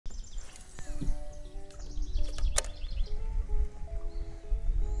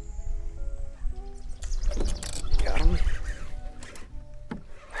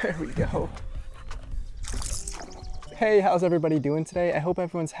There we go. Hey, how's everybody doing today? I hope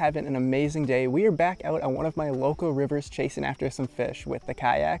everyone's having an amazing day. We are back out on one of my local rivers chasing after some fish with the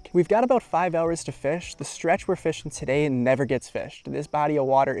kayak. We've got about 5 hours to fish. The stretch we're fishing today never gets fished. This body of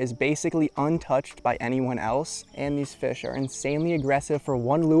water is basically untouched by anyone else, and these fish are insanely aggressive for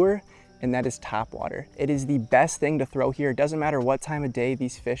one lure, and that is topwater. It is the best thing to throw here. It doesn't matter what time of day,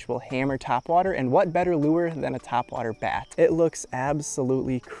 these fish will hammer topwater, and what better lure than a topwater bat? It looks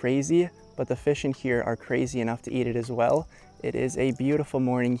absolutely crazy, but the fish in here are crazy enough to eat it as well. It is a beautiful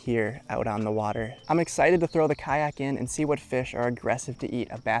morning here out on the water. I'm excited to throw the kayak in and see what fish are aggressive to eat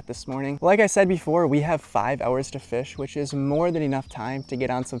a bat this morning. Like I said before, we have 5 hours to fish, which is more than enough time to get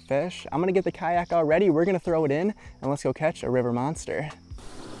on some fish. I'm gonna get the kayak all ready, we're gonna throw it in, and let's go catch a river monster.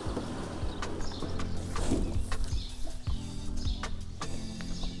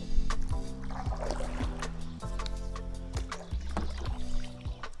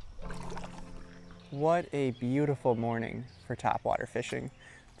 What a beautiful morning for topwater fishing.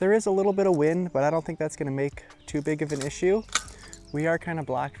 There is a little bit of wind, but I don't think that's gonna make too big of an issue. We are kind of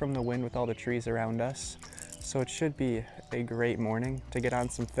blocked from the wind with all the trees around us, so it should be a great morning to get on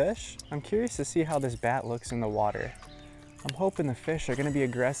some fish. I'm curious to see how this bat looks in the water. I'm hoping the fish are gonna be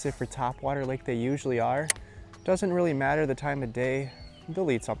aggressive for topwater like they usually are. Doesn't really matter the time of day,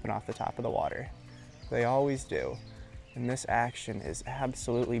 they'll eat something off the top of the water. They always do. And this action is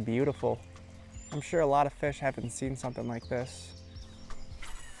absolutely beautiful. I'm sure a lot of fish haven't seen something like this.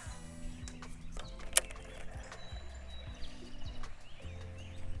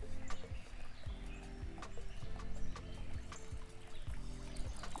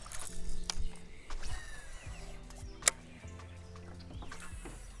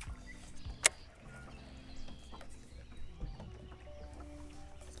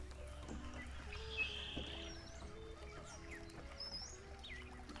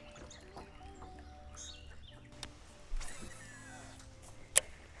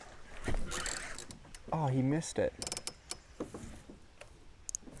 Oh, he missed it.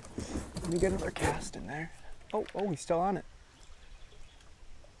 Let me get another cast in there. Oh, he's still on it.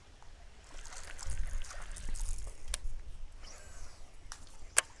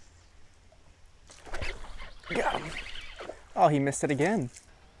 Got him. Oh, he missed it again.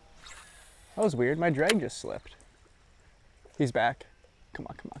 That was weird. My drag just slipped. He's back. Come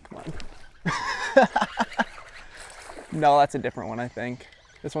on, come on, come on. No, that's a different one, I think.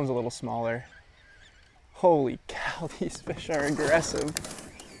 This one's a little smaller. Holy cow, these fish are aggressive.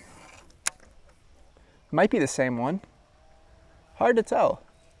 Might be the same one. Hard to tell.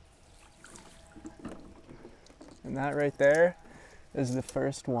 And that right there is the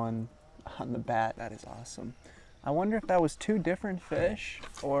first one on the bat. That is awesome. I wonder if that was 2 different fish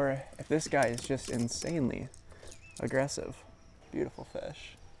or if this guy is just insanely aggressive. Beautiful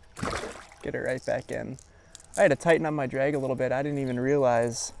fish. Get it right back in. I had to tighten up my drag a little bit. I didn't even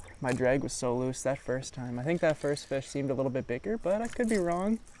realize my drag was so loose that first time. I think that first fish seemed a little bit bigger, but I could be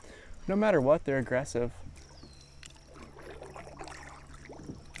wrong. No matter what, they're aggressive.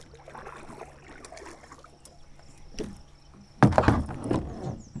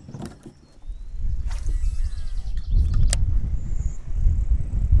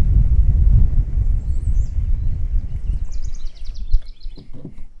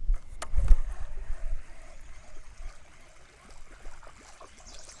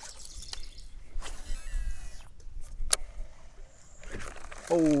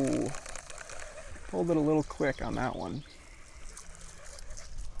 Oh, pulled it a little quick on that one.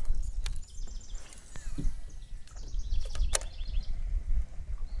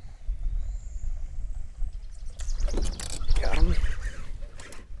 Got him.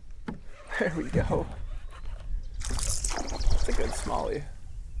 There we go. It's a good smallie.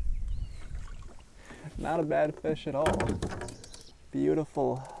 Not a bad fish at all.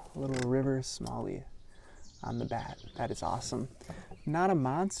 Beautiful little river smallie on the bat. That is awesome. Not a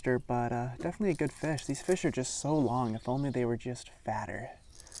monster, but definitely a good fish. These fish are just so long. If only they were just fatter.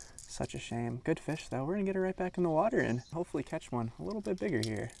 Such a shame. Good fish though. We're gonna get it right back in the water and hopefully catch one a little bit bigger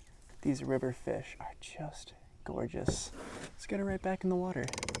here. These river fish are just gorgeous. Let's get her right back in the water.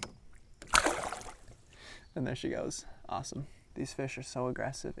 And there she goes. Awesome. These fish are so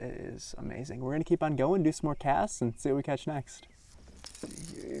aggressive. It is amazing. We're gonna keep on going, do some more casts, and see what we catch next.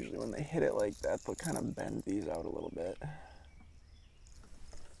 Usually when they hit it like that, they'll kind of bend these out a little bit.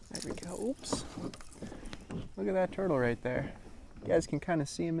 There we go. Oops. Look at that turtle right there. You guys can kind of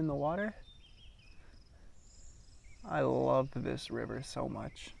see him in the water. I love this river so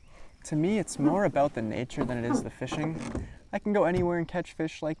much. To me, it's more about the nature than it is the fishing. I can go anywhere and catch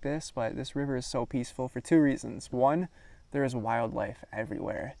fish like this, but this river is so peaceful for 2 reasons. One, there is wildlife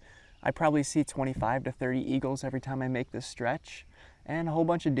everywhere. I probably see 25 to 30 eagles every time I make this stretch, and a whole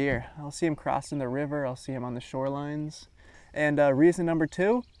bunch of deer. I'll see them crossing the river, I'll see them on the shorelines. And reason number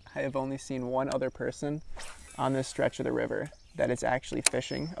 2, I have only seen one other person on this stretch of the river that is actually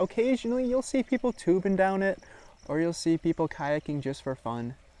fishing. Occasionally you'll see people tubing down it, or you'll see people kayaking just for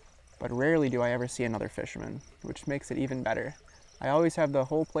fun, but rarely do I ever see another fisherman, which makes it even better. I always have the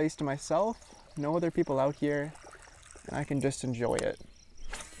whole place to myself, no other people out here, and I can just enjoy it.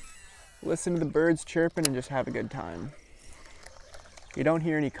 Listen to the birds chirping and just have a good time. You don't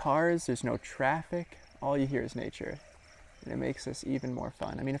hear any cars, there's no traffic, all you hear is nature. And it makes this even more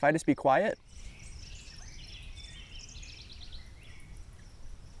fun. I mean, if I just be quiet,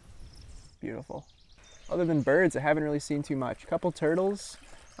 beautiful. Other than birds, I haven't really seen too much. A couple turtles.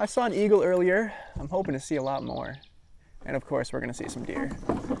 I saw an eagle earlier. I'm hoping to see a lot more. And of course, we're gonna see some deer.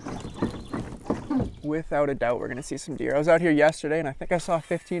 Without a doubt, we're gonna see some deer. I was out here yesterday and I think I saw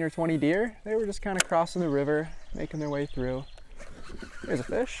 15 or 20 deer. They were just kind of crossing the river, making their way through. There's a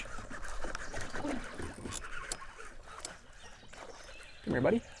fish. Come here,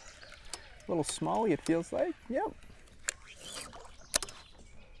 buddy. A little smally, it feels like. Yep.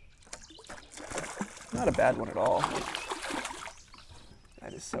 Not a bad one at all.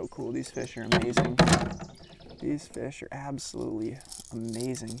 That is so cool. These fish are amazing. These fish are absolutely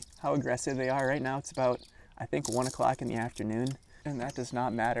amazing. How aggressive they are right now. It's about, I think, 1 o'clock in the afternoon, and that does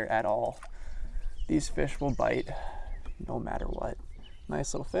not matter at all. These fish will bite no matter what.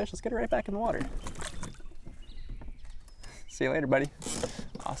 Nice little fish. Let's get it right back in the water. See you later, buddy.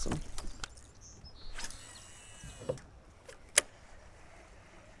 Awesome.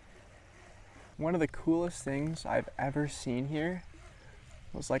 One of the coolest things I've ever seen here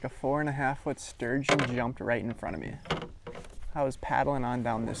was like a 4.5-foot sturgeon jumped right in front of me. I was paddling on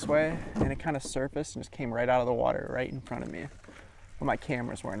down this way and it kind of surfaced and just came right out of the water right in front of me. Well, my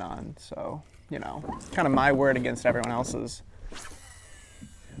cameras weren't on, so, you know, kind of my word against everyone else's.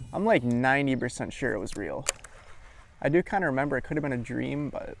 I'm like 90% sure it was real. I do kind of remember it could have been a dream,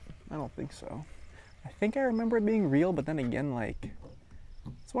 but I don't think so. I think I remember it being real, but then again, like,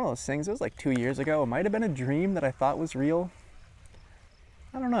 it's one of those things, it was like 2 years ago. It might have been a dream that I thought was real.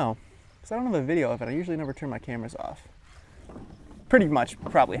 I don't know, because I don't have a video of it. I usually never turn my cameras off. Pretty much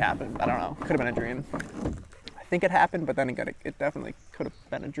probably happened. I don't know, could have been a dream. I think it happened, but then again, it definitely could have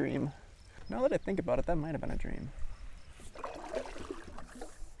been a dream. Now that I think about it, that might have been a dream.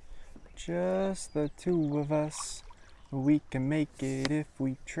 Just the two of us. We can make it if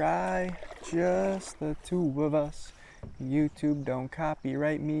we try. Just the two of us. YouTube, don't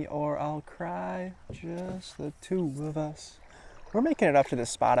copyright me or I'll cry. Just the two of us. We're making it up to this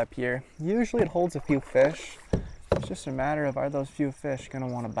spot up here. Usually it holds a few fish. It's just a matter of, are those few fish gonna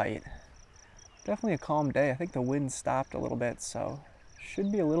want to bite? Definitely a calm day. I think the wind stopped a little bit, so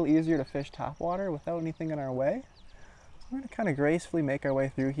should be a little easier to fish topwater without anything in our way. We're gonna kind of gracefully make our way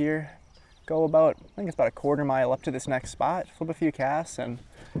through here. Go about, I think it's about a 1/4 mile up to this next spot, flip a few casts and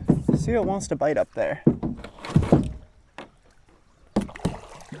see what wants to bite up there.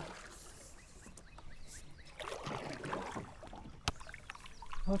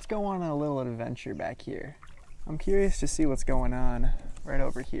 Let's go on a little adventure back here. I'm curious to see what's going on right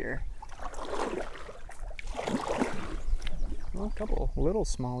over here. Well, a couple little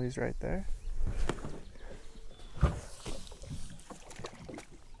smallies right there.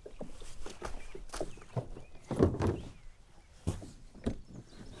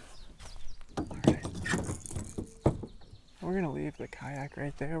 We're gonna leave the kayak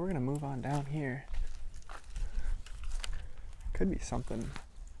right there. We're gonna move on down here. Could be something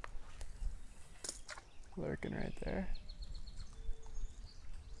lurking right there.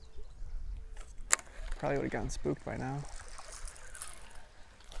 Probably would have gotten spooked by now.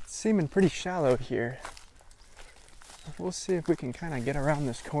 It's seeming pretty shallow here. We'll see if we can kind of get around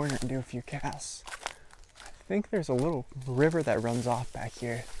this corner and do a few casts. I think there's a little river that runs off back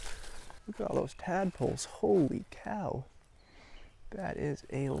here. Look at all those tadpoles. Holy cow. That is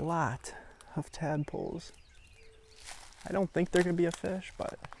a lot of tadpoles. I don't think they're gonna be a fish,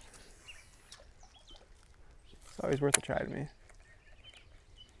 but it's always worth a try to me.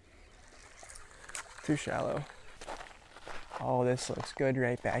 Too shallow. Oh, this looks good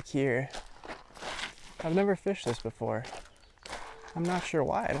right back here. I've never fished this before. I'm not sure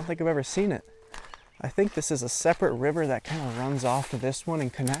why. I don't think I've ever seen it. I think this is a separate river that kind of runs off to this one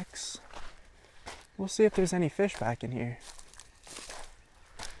and connects. We'll see if there's any fish back in here.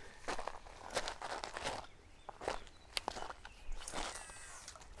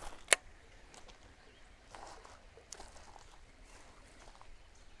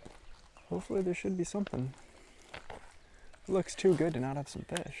 Hopefully there should be something. Looks too good to not have some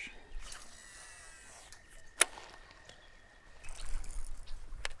fish.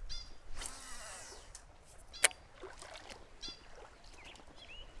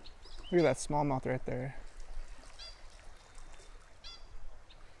 Look at that smallmouth right there.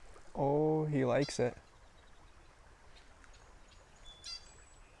 Oh, he likes it.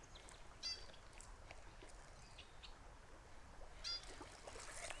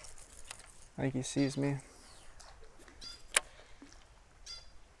 I think he sees me.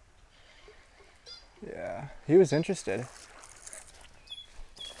 Yeah, he was interested.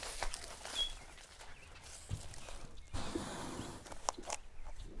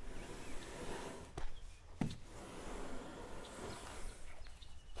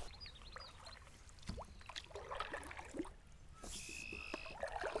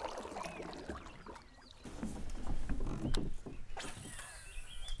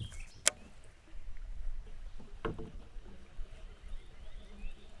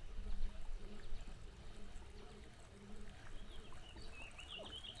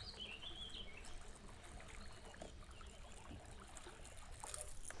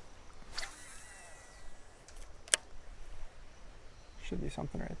 Should be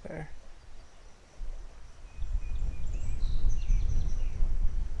something right there.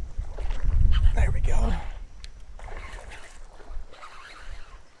 There we go.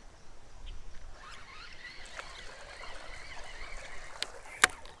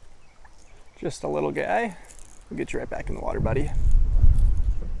 Just a little guy. We'll get you right back in the water, buddy.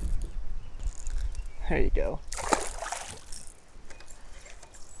 There you go.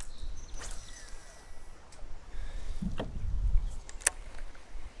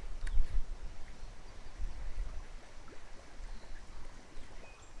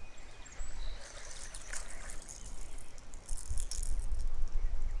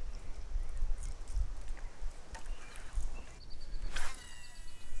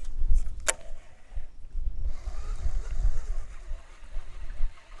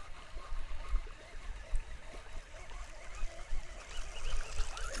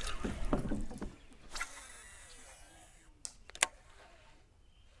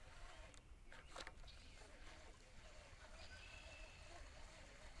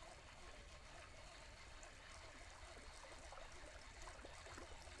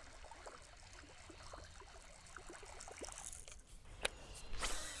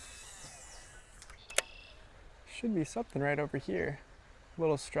 Should be something right over here. A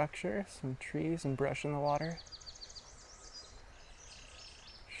little structure, some trees and brush in the water.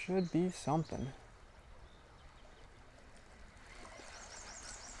 Should be something.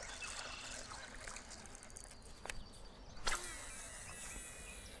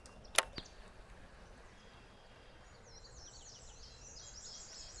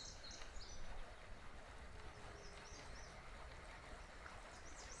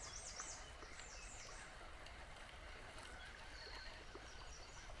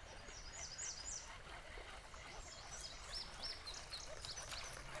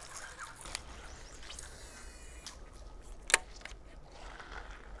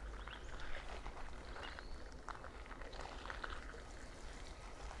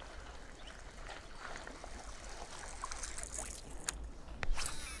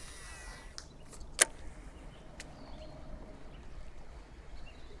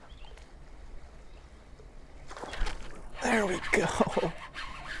 There we go.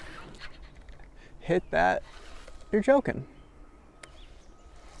 Hit that. You're joking.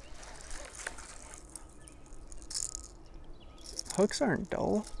 Hooks aren't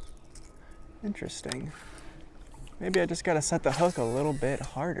dull. Interesting. Maybe I just gotta set the hook a little bit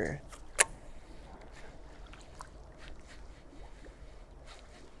harder.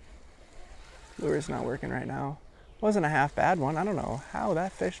 Lure's not working right now. Wasn't a half bad one. I don't know how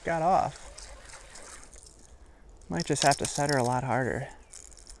that fish got off. Might just have to set her a lot harder.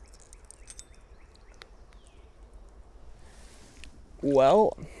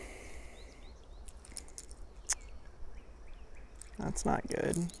 Well, that's not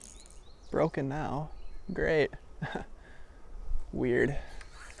good. Broken now. Great. Weird.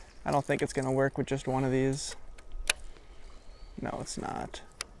 I don't think it's gonna work with just one of these. No, it's not.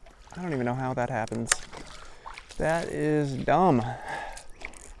 I don't even know how that happens. That is dumb.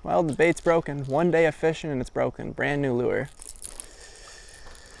 Well, the bait's broken. One day of fishing and it's broken. Brand new lure.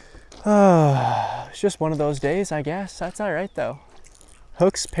 It's just one of those days, I guess. That's all right though.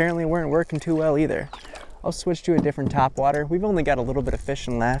 Hooks apparently weren't working too well either. I'll switch to a different topwater. We've only got a little bit of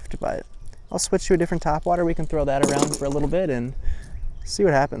fishing left, but I'll switch to a different topwater. We can throw that around for a little bit and see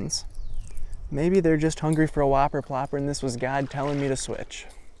what happens. Maybe they're just hungry for a whopper plopper and this was God telling me to switch.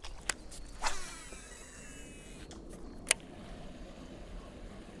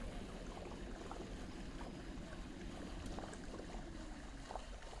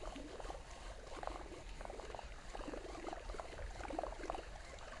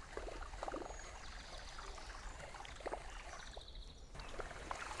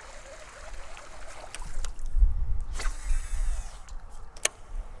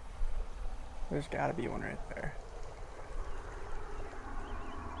 There's gotta be one right there.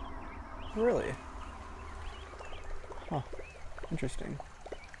 Really? Huh, interesting.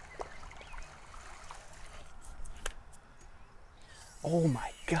 Oh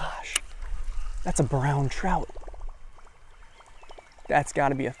my gosh, that's a brown trout. That's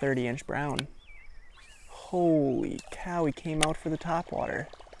gotta be a 30-inch brown. Holy cow, he came out for the topwater.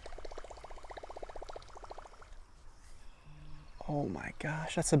 Oh my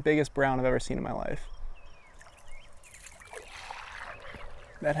gosh, that's the biggest brown I've ever seen in my life.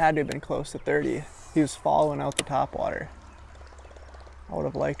 That had to have been close to 30. He was following out the topwater. I would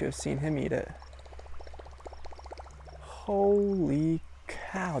have liked to have seen him eat it. Holy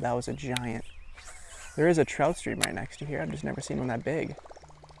cow, that was a giant. There is a trout stream right next to here. I've just never seen one that big.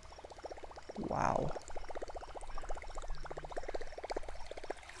 Wow.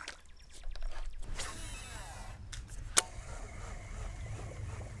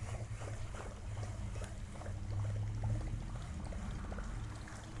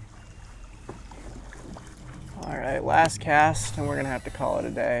 All right, last cast, and we're gonna have to call it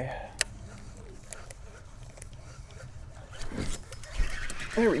a day.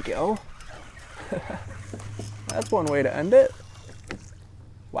 There we go. That's one way to end it.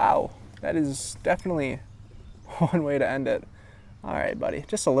 Wow, that is definitely one way to end it. All right, buddy,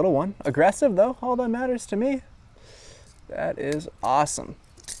 just a little one. Aggressive though, all that matters to me. That is awesome.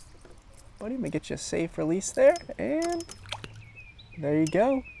 Buddy, I'm gonna get you a safe release there, and there you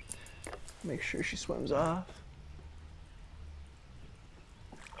go. Make sure she swims off.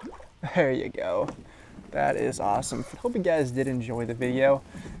 There you go. That is awesome. Hope you guys did enjoy the video.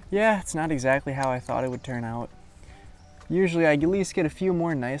 Yeah, it's not exactly how I thought it would turn out. Usually I at least get a few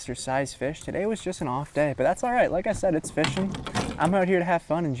more nicer size fish. Today was just an off day, but that's all right. Like I said, it's fishing. I'm out here to have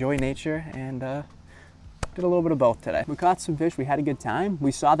fun, enjoy nature, and did a little bit of both today. We caught some fish, we had a good time.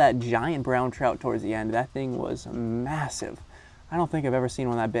 We saw that giant brown trout towards the end. That thing was massive. I don't think I've ever seen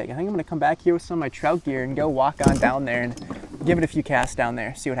one that big. I think I'm gonna come back here with some of my trout gear and go walk on down there and give it a few casts down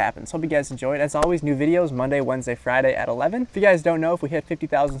there, see what happens. Hope you guys enjoyed. As always, new videos Monday, Wednesday, Friday at 11. If you guys don't know, if we hit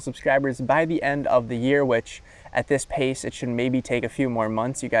 50,000 subscribers by the end of the year, which at this pace, it should maybe take a few more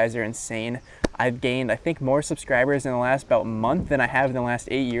months. You guys are insane. I've gained, I think, more subscribers in the last about month than I have in the last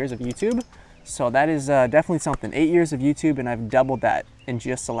 8 years of YouTube. So that is definitely something. 8 years of YouTube, and I've doubled that in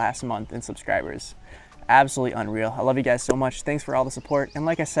just the last month in subscribers. Absolutely unreal. I love you guys so much. Thanks for all the support. And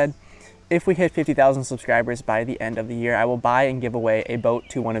like I said, if we hit 50,000 subscribers by the end of the year, I will buy and give away a boat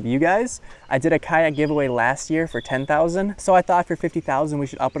to one of you guys. I did a kayak giveaway last year for 10,000. So I thought for 50,000, we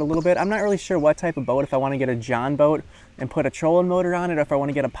should up it a little bit. I'm not really sure what type of boat, if I want to get a John boat and put a trolling motor on it, or if I want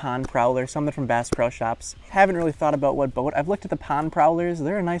to get a pond prowler, something from Bass Pro Shops. Haven't really thought about what boat. I've looked at the pond prowlers.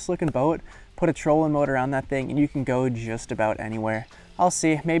 They're a nice looking boat. Put a trolling motor on that thing and you can go just about anywhere. I'll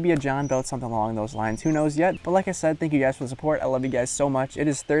see, maybe a John boat, something along those lines. Who knows yet? But like I said, thank you guys for the support. I love you guys so much. It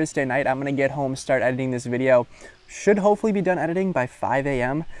is Thursday night. I'm gonna get home, start editing this video. Should hopefully be done editing by 5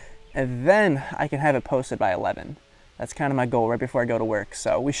 a.m. and then I can have it posted by 11. That's kind of my goal right before I go to work.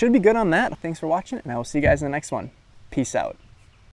 So we should be good on that. Thanks for watching, and I will see you guys in the next one. Peace out.